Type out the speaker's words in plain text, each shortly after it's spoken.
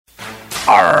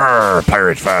Arr,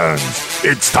 Pirate fans,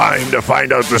 it's time to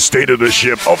find out the state of the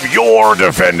ship of your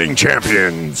defending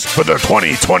champions for the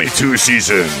 2022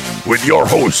 season with your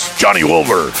hosts, Johnny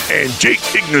Wolver and Jake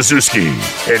Ignazuski.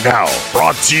 And now,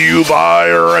 brought to you by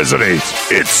Resonate,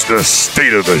 it's the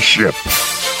state of the ship.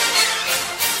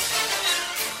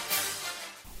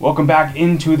 Welcome back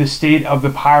into the state of the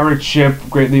pirate ship.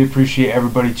 Greatly appreciate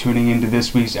everybody tuning into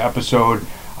this week's episode.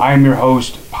 I am your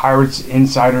host, Pirates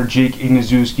Insider Jake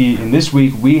Ignazuski, and this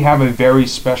week we have a very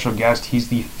special guest. He's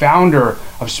the founder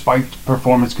of Spiked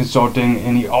Performance Consulting,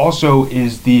 and he also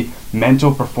is the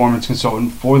mental performance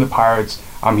consultant for the Pirates.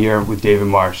 I'm here with David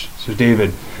Marsh. So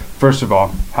David, first of all,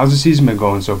 how's the season been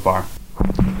going so far?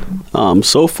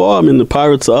 So far, the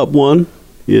Pirates are up one,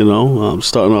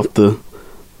 starting off the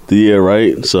year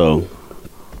right. So,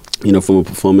 from a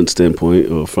performance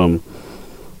standpoint or from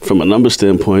a number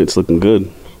standpoint, it's looking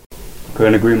good.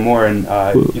 Couldn't agree more. And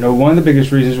one of the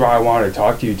biggest reasons why I wanted to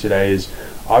talk to you today is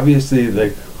obviously,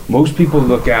 like, most people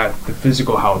look at the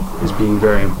physical health as being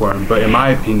very important, but in my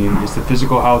opinion, it's the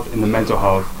physical health and the mental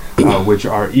health which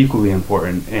are equally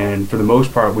important. And for the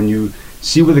most part, when you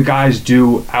see what the guys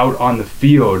do out on the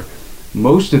field,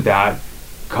 most of that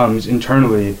comes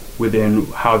internally within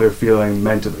how they're feeling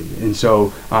mentally. And so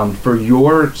for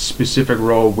your specific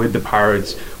role with the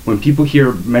Pirates, when people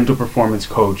hear mental performance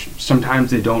coach,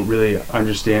 sometimes they don't really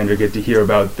understand or get to hear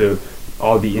about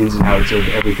all the ins and outs of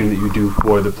everything that you do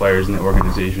for the players in the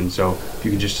organization. So if you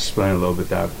can just explain a little bit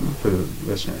that for the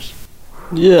listeners.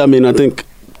 Yeah, I think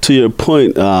to your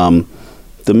point,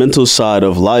 the mental side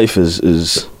of life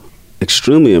is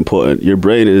extremely important. Your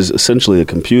brain is essentially a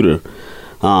computer.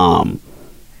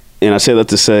 And I say that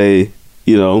to say,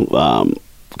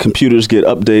 computers get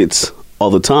updates all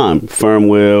the time,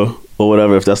 firmware or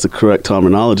whatever, if that's the correct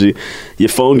terminology. Your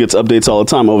phone gets updates all the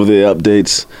time, over-the-air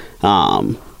updates.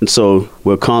 And so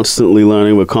we're constantly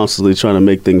learning, we're constantly trying to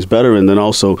make things better. And then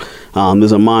also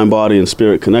there's a mind, body, and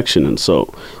spirit connection. And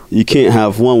so you can't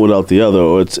have one without the other,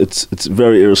 or it's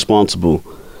very irresponsible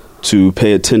to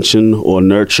pay attention or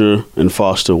nurture and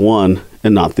foster one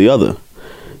and not the other.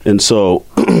 And so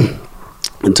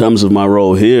in terms of my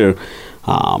role here,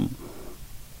 I'm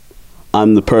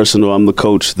the person, or I'm the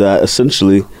coach that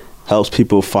essentially helps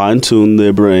people fine-tune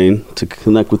their brain to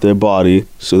connect with their body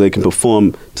so they can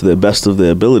perform to the best of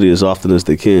their ability as often as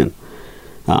they can.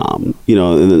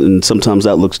 And sometimes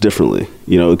that looks differently.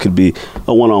 It could be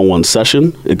a one-on-one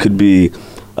session. It could be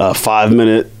a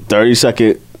 5-minute,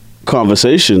 30-second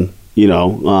conversation,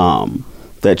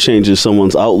 that changes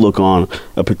someone's outlook on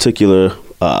a particular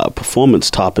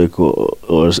performance topic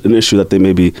or an issue that they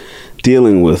may be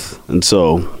dealing with. And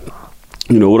so,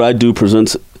 what I do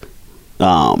presents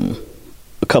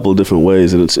a couple of different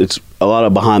ways, and it's a lot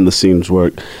of behind the scenes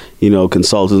work.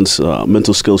 Consultants,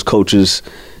 mental skills coaches.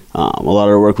 A lot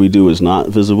of the work we do is not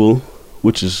visible,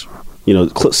 which is,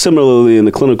 similarly in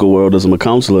the clinical world as I'm a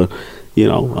counselor,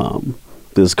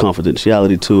 there's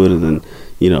confidentiality to it, and then,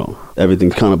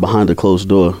 everything's kind of behind a closed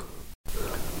door.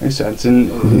 Makes sense,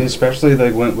 and especially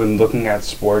like when looking at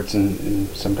sports and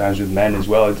sometimes with men as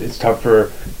well, it's tough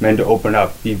for men to open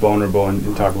up, be vulnerable,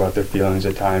 and talk about their feelings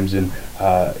at times, and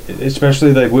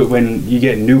especially like when you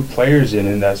get new players in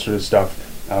and that sort of stuff.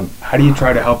 How do you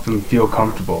try to help them feel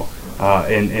comfortable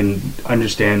and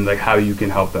understand like how you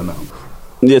can help them out?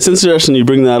 Yeah, it's interesting you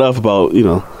bring that up about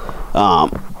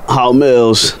how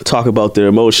males talk about their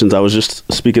emotions. I was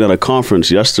just speaking at a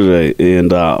conference yesterday,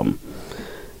 and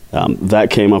that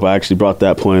came up. I actually brought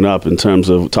that point up in terms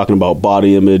of talking about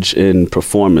body image and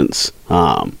performance,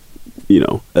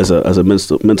 as a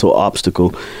mental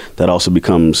obstacle that also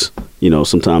becomes,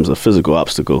 sometimes a physical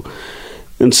obstacle.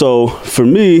 And so for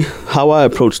me, how I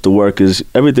approach the work is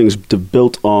everything's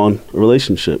built on a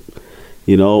relationship.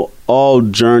 All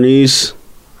journeys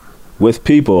with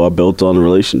people are built on a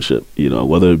relationship,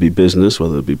 whether it be business,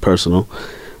 whether it be personal.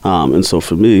 And so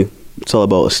for me, it's all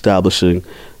about establishing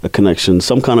a connection,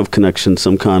 some kind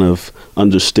of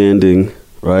understanding,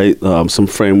 right? Some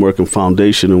framework and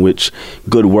foundation in which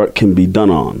good work can be done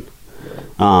on.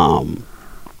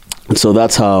 And so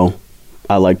that's how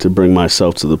I like to bring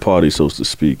myself to the party, so to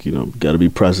speak. Got to be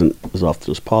present as often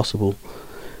as possible.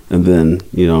 And then,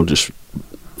 just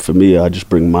for me, I just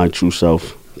bring my true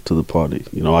self to the party.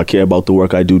 I care about the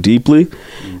work I do deeply.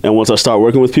 And once I start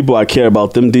working with people, I care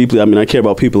about them deeply. I care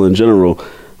about people in general.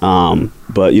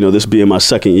 But this being my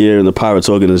second year in the Pirates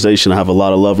organization, I have a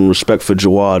lot of love and respect for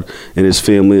Jawad and his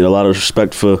family, and a lot of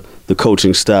respect for the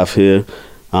coaching staff here,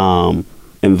 and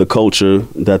the culture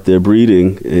that they're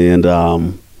breeding. And,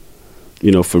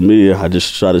 for me, I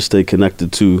just try to stay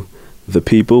connected to the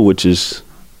people, which is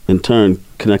in turn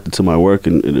connected to my work,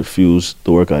 and it fuels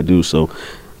the work I do. So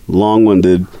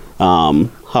long-winded,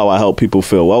 how I help people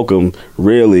feel welcome.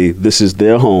 Really, this is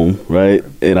their home, right?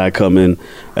 And I come in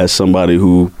as somebody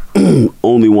who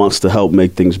only wants to help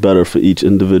make things better for each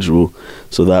individual.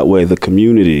 So that way the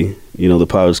community, the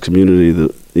Pirates community,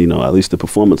 at least the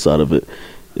performance side of it,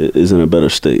 is in a better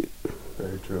state.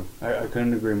 Very true. I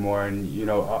couldn't agree more. And,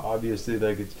 obviously,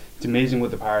 it's amazing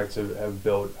what the Pirates have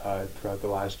built throughout the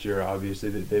last year. Obviously,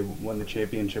 they won the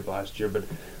championship last year. But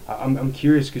I'm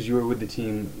curious, because you were with the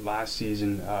team last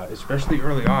season, especially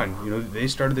early on. They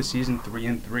started the season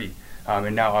 3-3.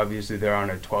 And now, obviously, they're on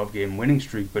a 12-game winning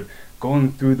streak. But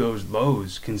going through those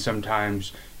lows can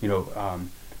sometimes,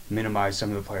 minimize some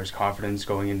of the players' confidence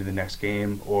going into the next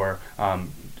game, or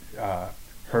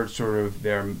hurt sort of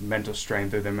their mental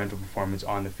strength or their mental performance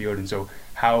on the field. And so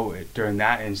how, during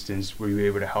that instance, were you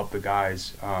able to help the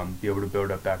guys be able to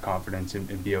build up that confidence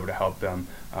and be able to help them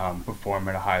perform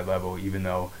at a high level, even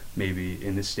though maybe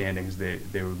in the standings they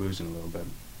were losing a little bit?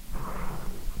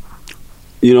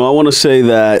 I want to say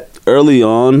that early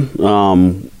on,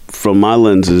 from my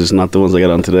lenses, not the ones I got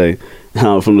on today,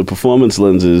 from the performance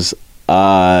lenses,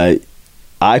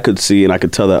 I could see, and I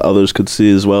could tell that others could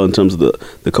see as well, in terms of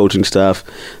the coaching staff,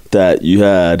 that you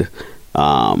had,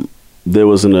 there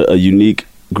was a unique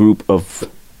group of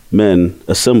men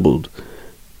assembled.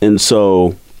 And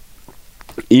so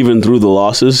even through the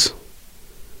losses,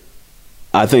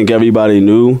 I think everybody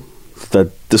knew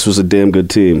that this was a damn good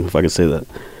team, if I could say that,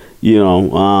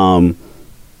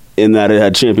 in that it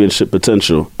had championship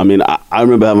potential. I mean, I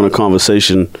remember having a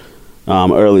conversation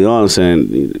early on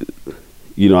saying,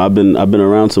 I've been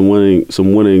around some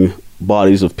winning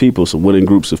bodies of people, some winning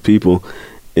groups of people,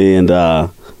 and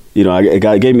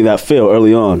it gave me that feel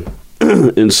early on,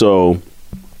 and so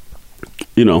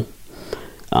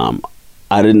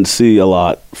I didn't see a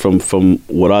lot from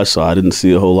what I saw. I didn't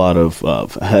see a whole lot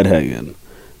of head hanging,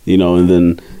 and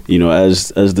then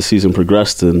as the season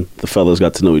progressed and the fellas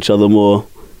got to know each other more,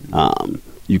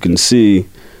 you can see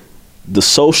the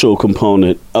social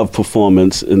component of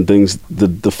performance and things,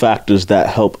 the factors that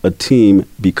help a team,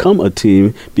 become a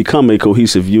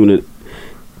cohesive unit,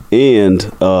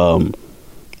 and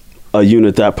a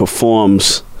unit that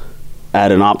performs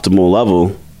at an optimal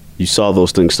level. You saw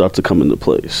those things start to come into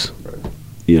place,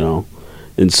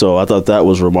 and so I thought that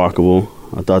was remarkable.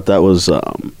 I thought that was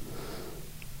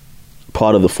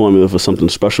part of the formula for something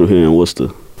special here in Worcester.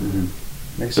 Mm-hmm.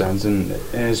 Makes sense, and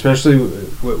especially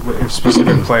if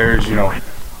specific players,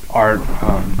 aren't,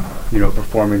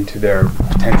 performing to their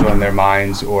potential in their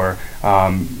minds, or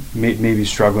maybe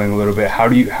struggling a little bit. How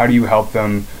do you help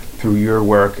them through your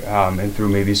work and through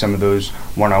maybe some of those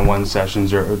one-on-one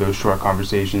sessions or those short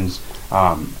conversations?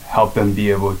 Help them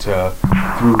be able to,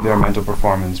 through their mental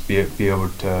performance, be able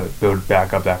to build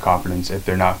back up that confidence if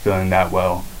they're not feeling that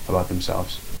well about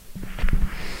themselves.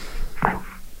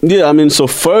 Yeah, I mean, so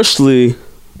firstly,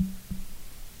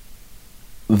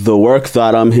 the work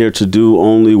that I'm here to do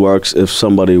only works if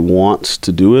somebody wants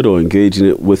to do it or engage in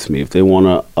it with me, if they want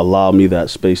to allow me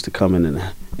that space to come in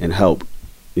and help,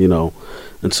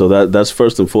 And so that's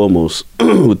first and foremost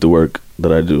with the work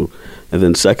that I do. And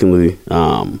then secondly,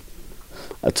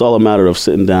 it's all a matter of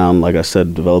sitting down, like I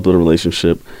said, developing a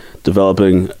relationship,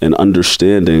 developing an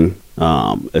understanding,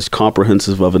 as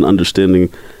comprehensive of an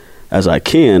understanding as I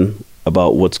can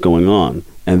about what's going on,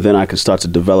 and then I can start to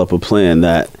develop a plan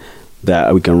that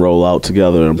we can roll out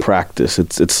together and practice.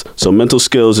 It's so mental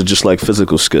skills are just like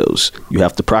physical skills. You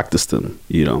have to practice them.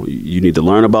 You need to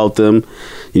learn about them.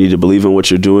 You need to believe in what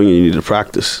you're doing, and you need to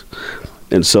practice.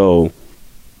 And so,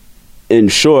 in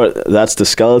short, that's the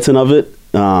skeleton of it.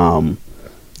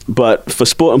 But for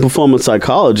sport and performance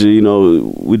psychology,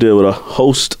 we deal with a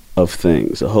host of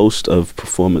things, a host of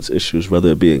performance issues, whether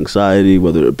it be anxiety,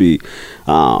 whether it be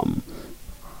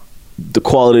the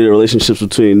quality of the relationships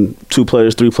between 2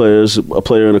 players, 3 players, a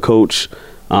player and a coach.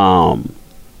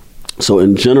 So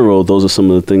in general, those are some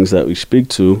of the things that we speak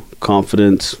to: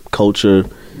 confidence, culture.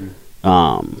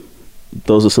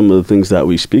 Those are some of the things that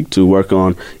we speak to, work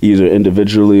on either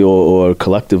individually or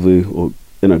collectively or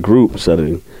in a group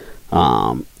setting.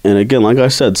 And again, like I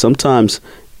said, sometimes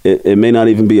it may not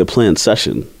even be a planned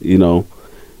session,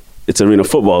 It's arena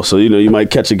football, so you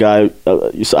might catch a guy.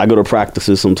 I go to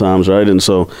practices sometimes, right? And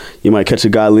so you might catch a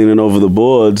guy leaning over the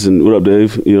boards, and what up,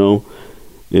 Dave? I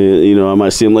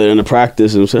might see him later in the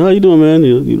practice and say, "How you doing, man?"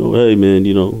 Hey, man,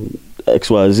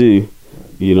 XYZ.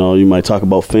 You might talk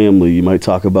about family. You might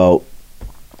talk about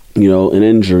an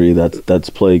injury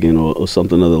that's plaguing or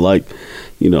something other like,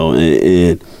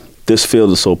 and this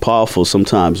field is so powerful.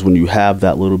 Sometimes when you have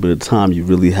that little bit of time, you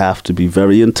really have to be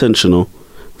very intentional,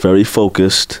 very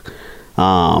focused,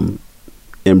 and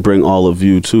bring all of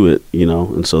you to it,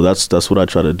 And so that's what I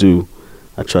try to do.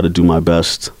 I try to do my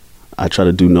best. I try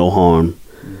to do no harm.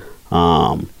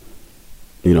 I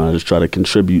just try to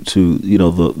contribute to,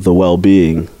 the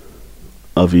well-being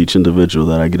of each individual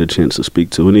that I get a chance to speak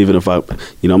to. And even if I'm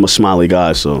a smiley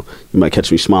guy, so you might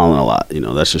catch me smiling a lot.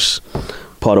 That's just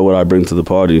part of what I bring to the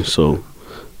party. So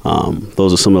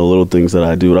those are some of the little things that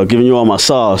I do. Without giving you all my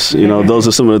sauce, those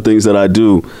are some of the things that I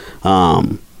do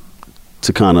to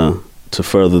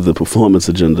further the performance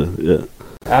agenda. Yeah.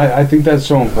 I think that's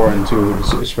so important too,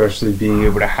 especially being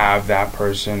able to have that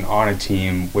person on a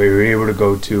team where you're able to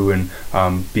go to and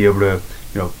be able to,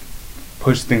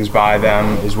 push things by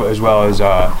them as well as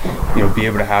be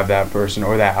able to have that person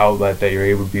or that outlet that you're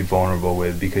able to be vulnerable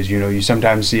with, because you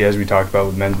sometimes see, as we talked about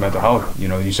with men's mental health,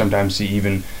 you sometimes see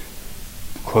even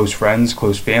close friends,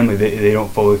 close family, they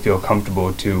don't fully feel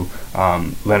comfortable to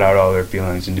let out all their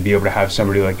feelings, and to be able to have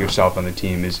somebody like yourself on the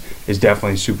team is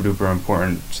definitely super duper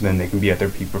important, so then they can be at their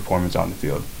peak performance on the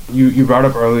field. You brought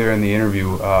up earlier in the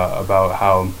interview about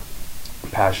how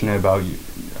passionate about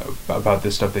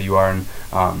this stuff that you are, and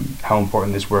how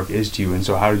important this work is to you. And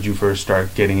so how did you first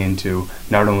start getting into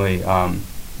not only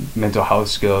mental health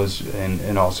skills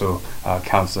and also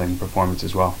counseling performance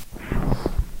as well?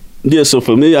 Yeah, so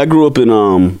for me, I grew up in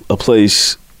a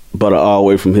place about an hour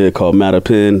away from here called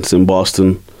Mattapan. It's in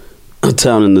Boston, a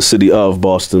town in the city of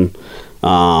Boston.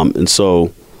 And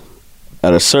so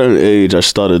at a certain age, I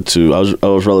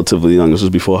was relatively young. This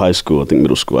was before high school, I think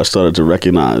middle school. I started to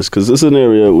recognize, because it's an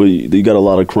area where you got a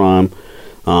lot of crime.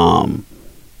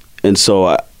 And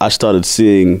so I started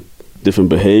seeing different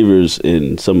behaviors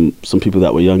in some people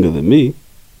that were younger than me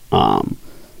that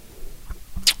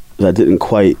didn't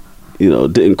quite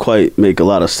make a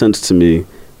lot of sense to me,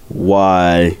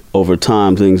 why over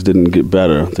time things didn't get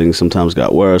better. Things sometimes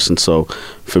got worse. And so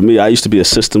for me, I used to be a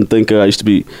system thinker. I used to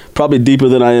be probably deeper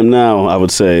than I am now, I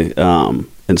would say,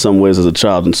 in some ways as a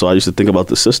child. And so I used to think about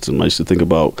the system. I used to think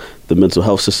about the mental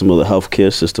health system or the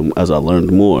healthcare system as I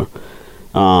learned more.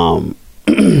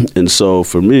 And so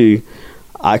for me,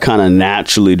 I kind of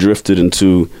naturally drifted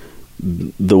into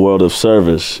the world of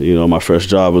service. My first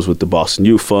job was with the Boston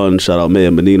Youth Fund. Shout out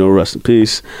Mayor Menino, rest in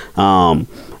peace.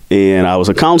 And I was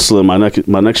a counselor. My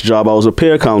next job, I was a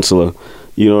peer counselor.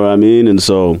 You know what I mean? And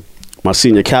so my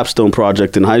senior capstone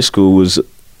project in high school was,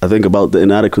 I think, about the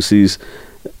inadequacies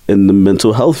in the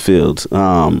mental health field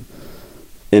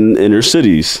in inner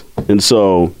cities. And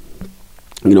so,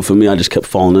 for me, I just kept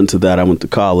falling into that. I went to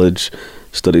college,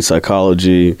 studied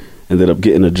psychology, ended up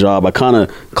getting a job. I kind of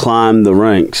climbed the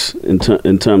ranks in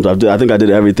terms of, I think I did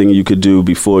everything you could do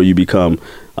before you become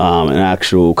an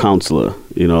actual counselor,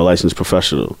 a licensed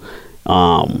professional.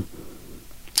 And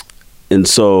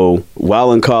so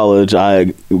while in college,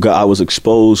 I was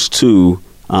exposed to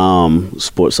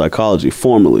sports psychology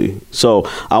formally. So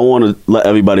I want to let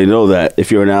everybody know that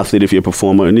if you're an athlete, if you're a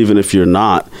performer, and even if you're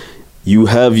not, you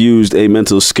have used a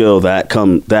mental skill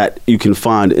that you can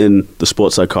find in the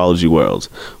sports psychology world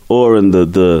or in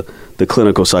the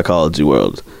clinical psychology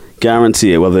world.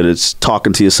 Guarantee it, whether it's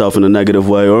talking to yourself in a negative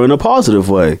way or in a positive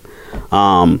way.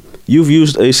 You've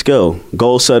used a skill.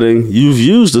 Goal setting, you've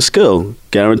used a skill.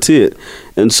 Guarantee it.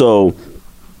 And so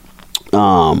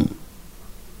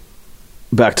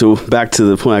back to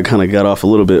the point I kind of got off a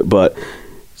little bit, but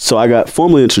so I got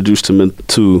formally introduced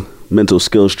to mental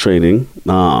skills training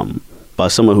by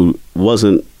someone who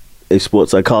wasn't a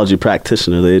sports psychology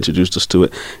practitioner. They introduced us to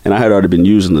it, and I had already been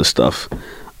using this stuff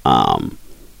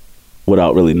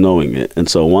without really knowing it. And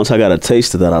so once I got a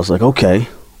taste of that, I was like, okay,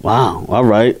 wow, all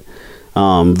right.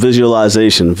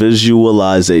 Visualization.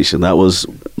 That was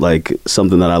like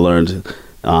something that I learned,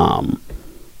 and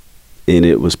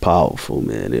it was powerful,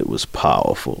 man. It was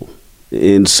powerful.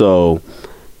 And so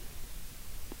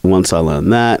once I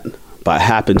learned that, by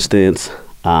happenstance,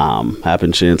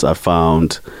 I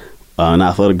found an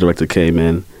athletic director came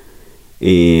in,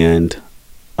 and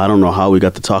I don't know how we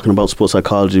got to talking about sports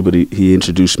psychology, but he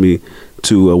introduced me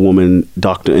to a woman,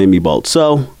 Dr. Amy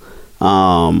Baltzell,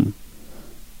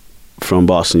 from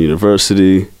Boston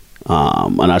University.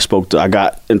 And I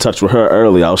got in touch with her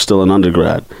early. I was still an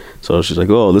undergrad. So she's like,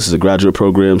 oh, this is a graduate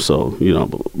program. So, blah,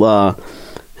 blah, blah.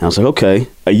 And I was like, okay.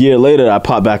 A year later, I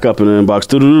popped back up in the inbox.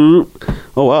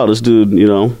 Oh, wow, this dude,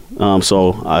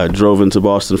 So I drove into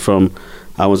Boston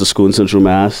I went to school in Central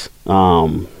Mass,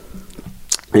 Anna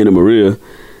Maria.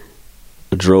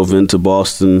 I drove into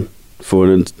Boston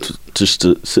just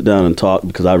to sit down and talk,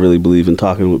 because I really believe in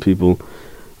talking with people.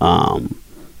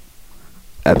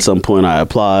 At some point, I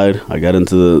applied. I got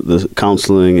into the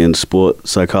counseling and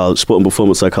sport and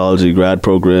performance psychology grad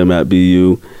program at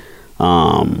BU.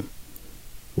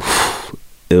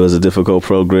 It was a difficult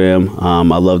program.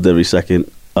 I loved every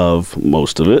second of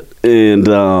most of it. And,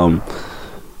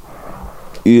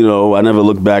 I never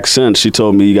looked back since. She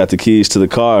told me you got the keys to the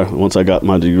car once I got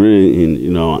my degree.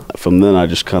 And, from then I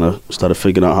just kind of started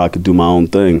figuring out how I could do my own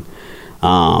thing.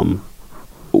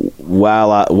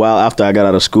 While after I got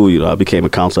out of school, I became a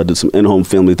counselor. I did some in-home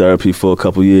family therapy for a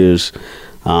couple years.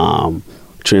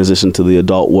 Transitioned to the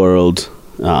adult world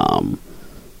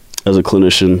as a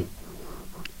clinician.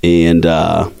 And,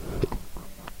 I'm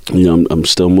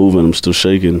still moving. I'm still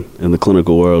shaking in the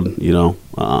clinical world,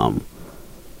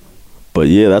 But,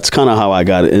 yeah, that's kind of how I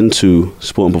got into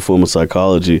sport and performance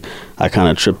psychology. I kind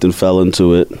of tripped and fell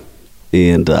into it.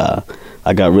 And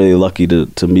I got really lucky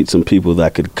to meet some people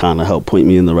that could kind of help point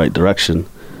me in the right direction.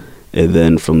 And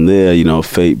then from there,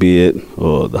 fate be it,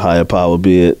 or the higher power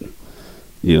be it,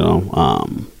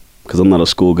 because I'm not a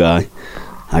school guy.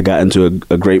 I got into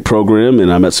a great program,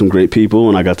 and I met some great people,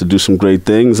 and I got to do some great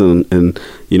things, and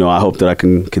I hope that I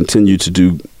can continue to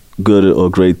do good or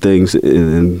great things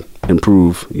and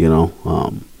improve,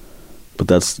 But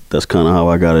that's kind of how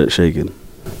I got it shaken.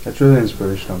 That's really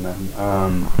inspirational, man.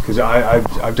 Because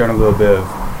I've done a little bit of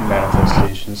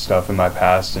manifestation stuff in my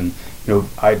past, and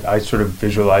I sort of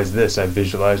visualize this. I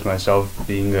visualized myself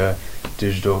being a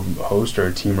digital host or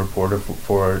a team reporter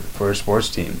for a sports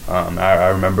team. I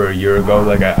remember a year ago,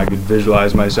 like I could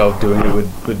visualize myself doing it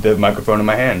with the microphone in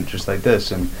my hand, just like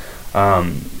this, and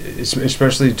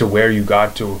especially to where you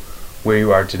got to where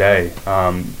you are today.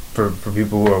 For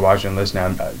people who are watching and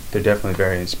listening, they're definitely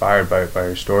very inspired by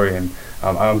your story, and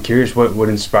I'm curious what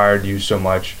inspired you so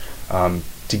much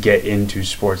to get into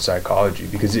sports psychology,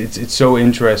 because it's so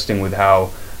interesting with how,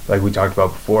 like we talked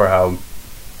about before, how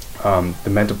the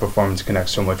mental performance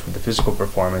connects so much with the physical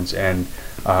performance, and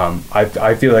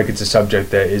I feel like it's a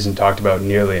subject that isn't talked about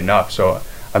nearly enough. So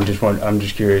I'm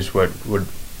just curious what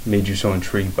made you so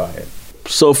intrigued by it.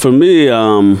 So for me,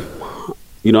 I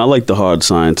like the hard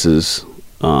sciences,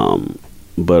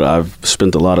 but I've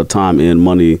spent a lot of time and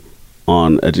money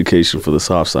on education for the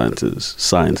soft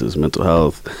sciences, mental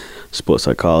health, sports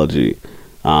psychology.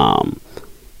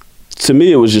 To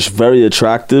me, it was just very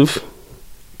attractive.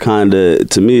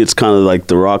 To me, it's kind of like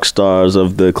the rock stars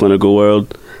of the clinical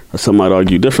world. Some might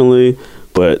argue differently,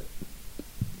 but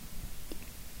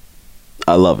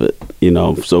I love it,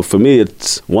 So for me,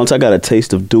 it's once I got a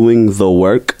taste of doing the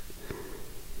work,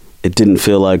 it didn't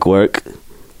feel like work.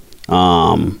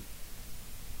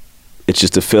 It's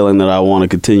just a feeling that I want to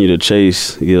continue to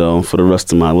chase, for the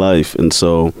rest of my life. And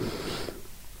so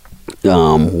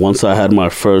once I had my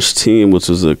first team, which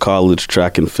was a college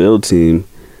track and field team,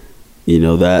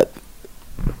 that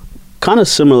kind of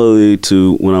similarly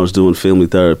to when I was doing family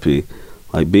therapy,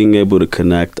 like being able to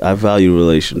connect. I value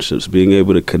relationships, being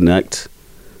able to connect,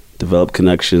 develop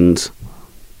connections,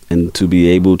 and to be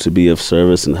able to be of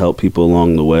service and help people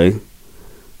along the way.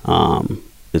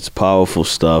 It's powerful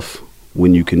stuff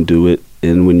when you can do it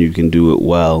and when you can do it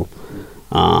well.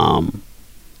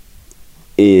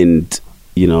 And,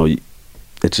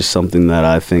 it's just something that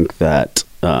I think that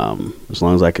as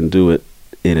long as I can do it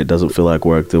and it doesn't feel like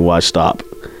work, then why stop?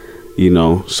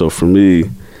 So for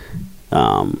me,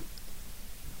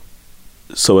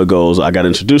 so it goes. I got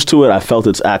introduced to it. I felt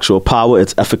its actual power,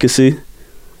 its efficacy.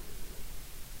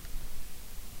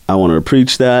 I wanted to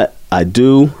preach that. I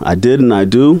did, and I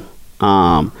do.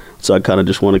 So I kind of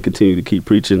just want to continue to keep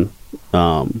preaching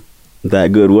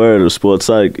that good word of sports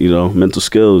psych, mental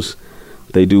skills.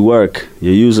 They do work.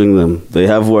 You're using them. They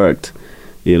have worked,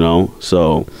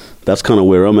 So that's kind of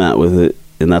where I'm at with it,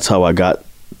 and that's how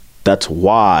that's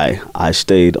why I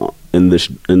stayed in this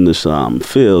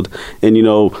field.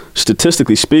 And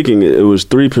statistically speaking, it was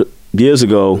 3 years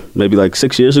ago, maybe like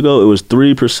 6 years ago, it was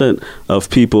 3% of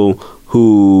people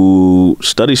who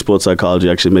study sports psychology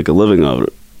actually make a living of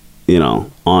it,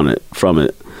 on it, from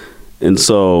it. And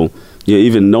so,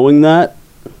 even knowing that,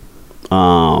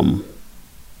 I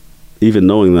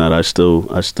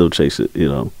still chase it,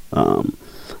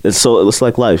 it's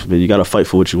like life, man. You got to fight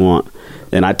for what you want.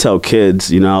 And I tell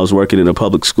kids, I was working in a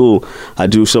public school. I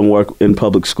do some work in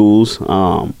public schools.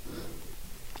 And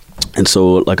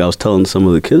so, like I was telling some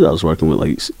of the kids I was working with,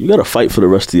 like, you got to fight for the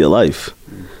rest of your life.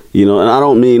 And I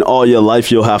don't mean all your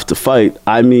life you'll have to fight.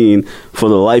 I mean, for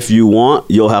the life you want,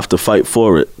 you'll have to fight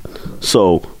for it.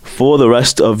 So for the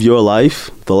rest of your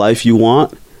life, the life you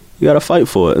want, you got to fight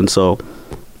for it. And so,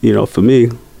 for me,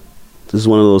 this is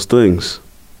one of those things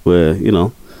where,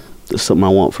 there's something I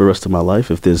want for the rest of my life.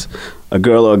 If there's a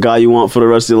girl or a guy you want for the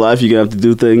rest of your life, you're going to have to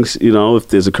do things. If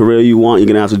there's a career you want, you're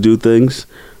going to have to do things,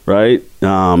 right?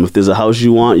 If there's a house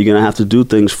you want, you're going to have to do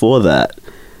things for that,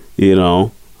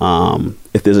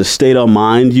 If there's a state of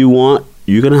mind you want,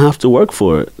 you're going to have to work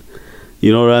for it.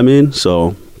 You know what I mean?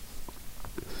 So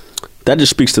that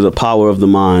just speaks to the power of the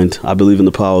mind. I believe in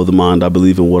the power of the mind. I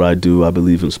believe in what I do. I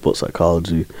believe in sports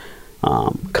psychology,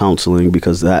 counseling,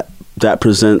 because that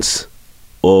presents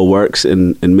or works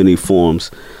in many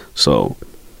forms. So,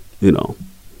 you know,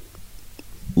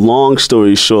 long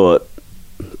story short,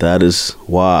 that is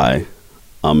why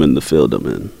I'm in the field I'm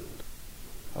in.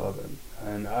 I love it.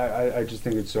 And I just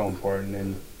think it's so important.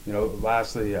 And, you know,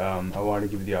 lastly, I wanted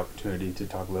to give you the opportunity to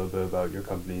talk a little bit about your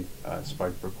company,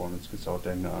 Spike Performance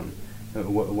Consulting,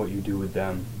 what you do with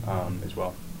them as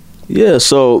well. Yeah,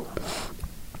 so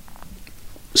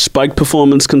Spike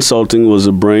Performance Consulting was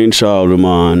a brainchild of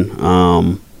mine.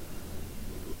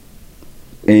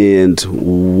 And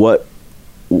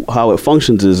how it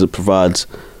functions is it provides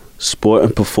sport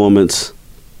and performance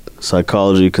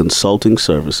psychology consulting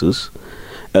services,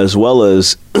 as well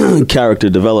as character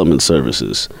development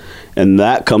services. And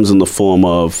that comes in the form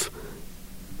of,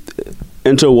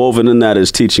 interwoven in that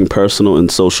is teaching personal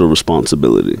and social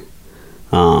responsibility,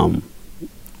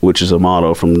 which is a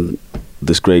motto from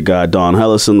this great guy, Don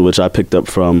Hellison, which I picked up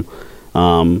from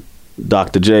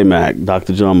Dr. J Mac,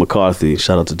 Dr. John McCarthy.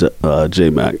 Shout out to J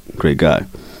Mac, great guy.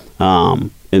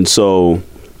 And so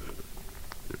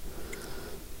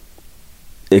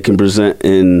it can present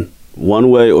in one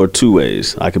way or two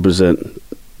ways. I can present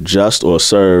just or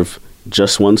serve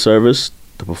just one service,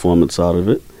 the performance side of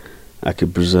it. I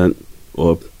could present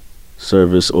or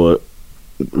service or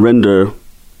render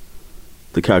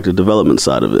the character development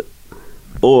side of it.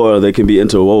 Or they can be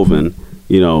interwoven,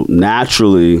 you know,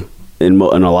 naturally. In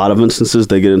a lot of instances,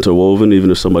 they get interwoven,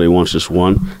 even if somebody wants just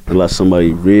one. Unless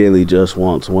somebody really just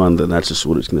wants one, then that's just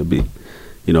what it's going to be.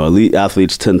 You know, elite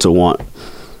athletes tend to want,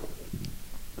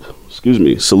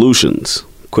 solutions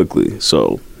quickly.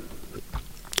 So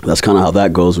that's kind of how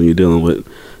that goes when you're dealing with,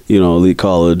 you know,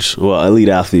 elite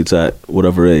athletes at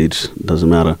whatever age, doesn't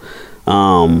matter.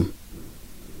 And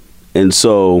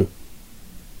so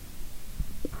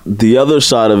the other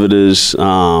side of it is,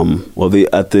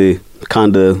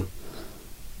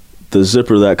 the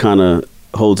zipper that kind of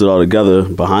holds it all together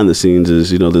behind the scenes is,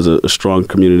 you know, there's a strong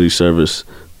community service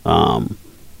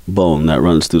bone that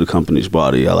runs through the company's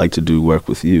body. I like to do work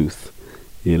with youth.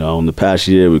 You know, in the past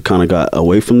year, we kind of got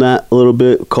away from that a little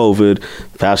bit. COVID,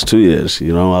 past 2 years,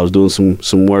 you know, I was doing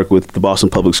some work with the Boston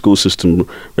public school system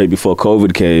right before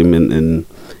COVID came, and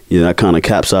you know, that kind of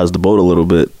capsized the boat a little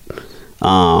bit.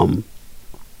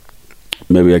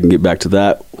 Maybe I can get back to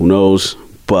that. Who knows?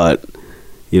 But,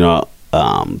 you know,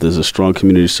 there's a strong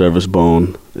community service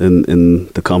bone in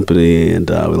the company, and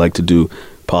we like to do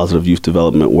positive youth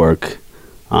development work.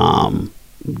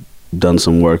 Done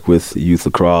some work with youth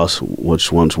lacrosse,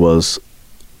 which once was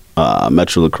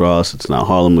Metro Lacrosse. It's now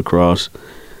Harlem Lacrosse.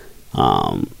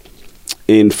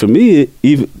 And for me,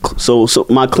 so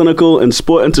my clinical and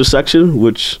sport intersection,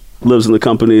 which lives in the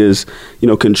company, is, you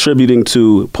know, contributing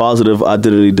to positive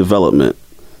identity development.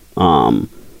 And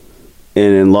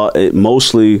it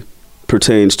mostly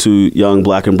pertains to young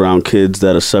black and brown kids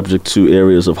that are subject to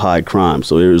areas of high crime.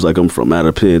 So areas like I'm from,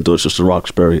 Mattapan, Dorchester,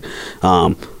 Roxbury,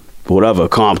 whatever,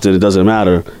 Compton, it doesn't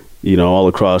matter, you know, all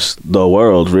across the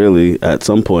world, really, at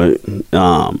some point.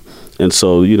 And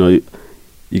so, you know,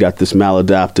 you got this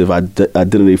maladaptive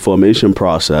identity formation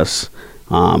process.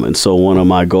 And so one of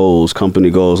my goals, company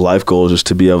goals, life goals, is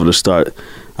to be able to start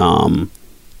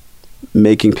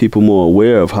making people more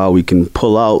aware of how we can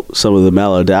pull out some of the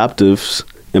maladaptives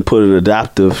and put in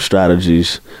adaptive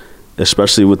strategies,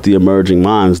 especially with the emerging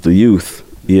minds, the youth,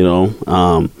 you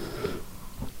know.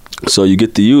 So you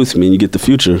get the youth, you get the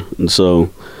future. And so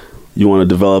you want to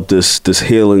develop this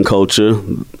healing culture,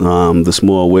 this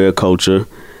more aware culture,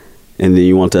 and then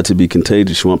you want that to be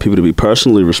contagious. You want people to be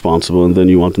personally responsible, and then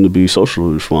you want them to be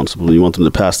socially responsible. You want them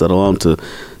to pass that along to,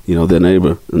 you know, their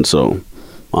neighbor. And so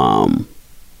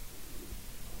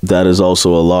that is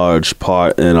also a large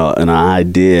part and an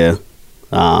idea,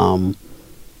 a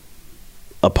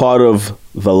part of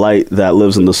the light that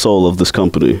lives in the soul of this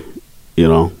company, you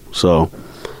know. So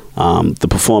the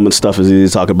performance stuff is easy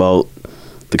to talk about.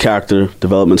 The character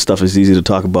development stuff is easy to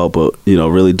talk about, but, you know,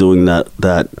 really doing that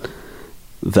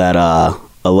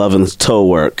 11th toe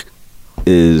work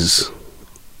is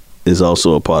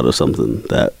also a part of something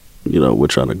that, you know, we're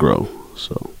trying to grow.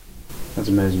 So that's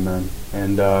amazing, man.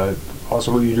 And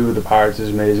also what you do with the Pirates is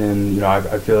amazing. You know,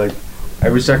 I feel like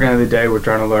every second of the day we're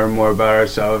trying to learn more about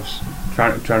ourselves,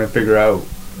 trying to figure out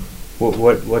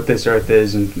what this earth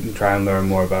is, and try and learn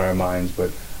more about our minds.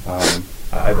 But I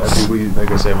think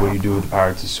like I said, what you do with the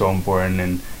Pirates is so important,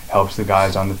 and helps the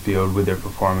guys on the field with their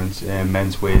performance in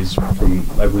immense ways, from,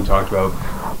 like we talked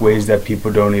about, ways that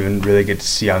people don't even really get to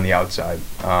see on the outside.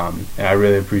 And I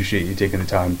really appreciate you taking the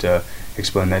time to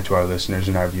explain that to our listeners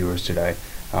and our viewers today.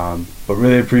 But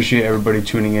really appreciate everybody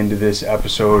tuning into this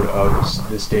episode of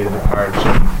the State of the Pirates.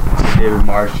 This is David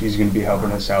Marsh. He's going to be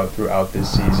helping us out throughout this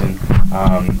season.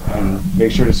 And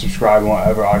make sure to subscribe on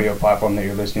whatever audio platform that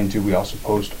you're listening to. We also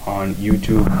post on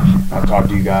YouTube. I'll talk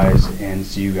to you guys and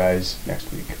see you guys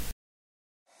next week.